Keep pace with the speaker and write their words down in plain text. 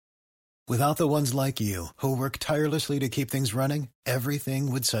Without the ones like you, who work tirelessly to keep things running,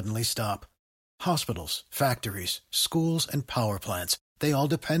 everything would suddenly stop. Hospitals, factories, schools, and power plants, they all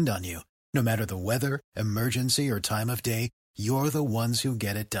depend on you. No matter the weather, emergency, or time of day, you're the ones who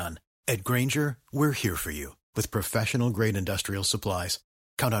get it done. At Grainger, we're here for you with professional-grade industrial supplies.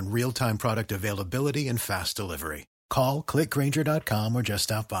 Count on real-time product availability and fast delivery. Call, clickgrainger.com, or just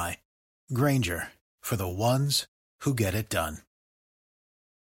stop by. Grainger, for the ones who get it done.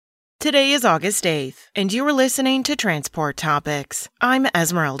 Today is August 8th, and you are listening to Transport Topics. I'm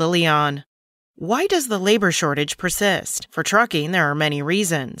Esmeralda Leon. Why does the labor shortage persist? For trucking, there are many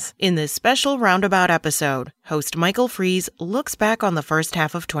reasons. In this special roundabout episode, host Michael Freeze looks back on the first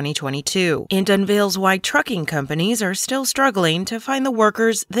half of 2022 and unveils why trucking companies are still struggling to find the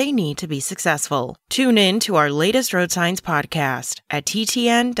workers they need to be successful. Tune in to our latest Road Signs podcast at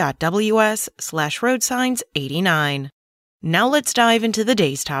ttn.ws/roadsigns89. Now let's dive into the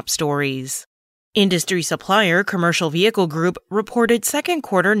day's top stories. Industry supplier Commercial Vehicle Group reported second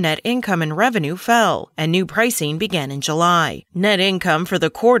quarter net income and revenue fell, and new pricing began in July. Net income for the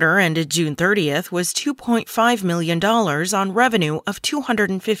quarter ended June 30th was $2.5 million on revenue of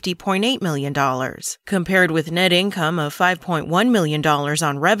 $250.8 million, compared with net income of $5.1 million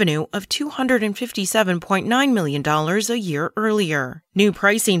on revenue of $257.9 million a year earlier. New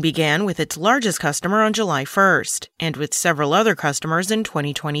pricing began with its largest customer on July 1st, and with several other customers in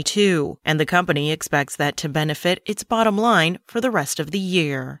 2022, and the company expects that to benefit its bottom line for the rest of the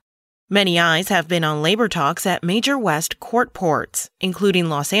year. Many eyes have been on labor talks at major West court ports, including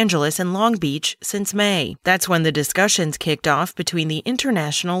Los Angeles and Long Beach, since May. That's when the discussions kicked off between the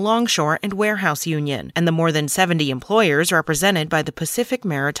International Longshore and Warehouse Union and the more than 70 employers represented by the Pacific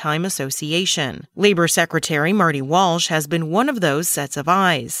Maritime Association. Labor Secretary Marty Walsh has been one of those sets of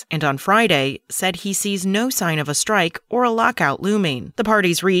eyes, and on Friday said he sees no sign of a strike or a lockout looming. The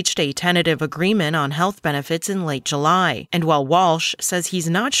parties reached a tentative agreement on health benefits in late July, and while Walsh says he's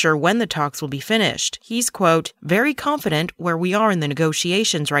not sure when the talks will be finished, he's, quote, very confident where we are in the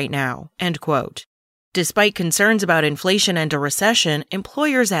negotiations right now, end quote. Despite concerns about inflation and a recession,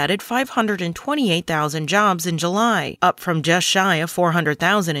 employers added 528,000 jobs in July, up from just shy of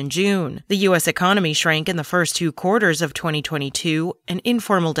 400,000 in June. The U.S. economy shrank in the first two quarters of 2022, an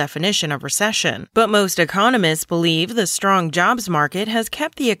informal definition of recession. But most economists believe the strong jobs market has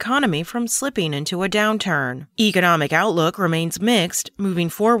kept the economy from slipping into a downturn. Economic outlook remains mixed moving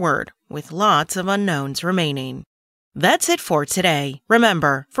forward, with lots of unknowns remaining. That's it for today.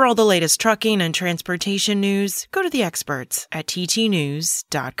 Remember, for all the latest trucking and transportation news, go to the experts at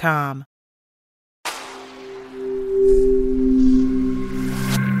ttnews.com.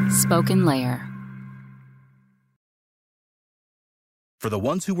 Spoken Layer. For the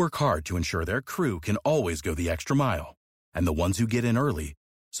ones who work hard to ensure their crew can always go the extra mile, and the ones who get in early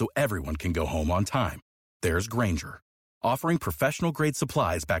so everyone can go home on time, there's Grainger, offering professional-grade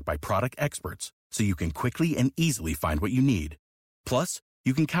supplies backed by product experts, so you can quickly and easily find what you need. Plus,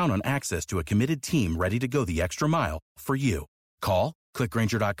 you can count on access to a committed team ready to go the extra mile for you. Call, click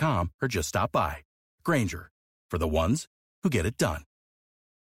Grainger.com, or just stop by. Grainger, for the ones who get it done.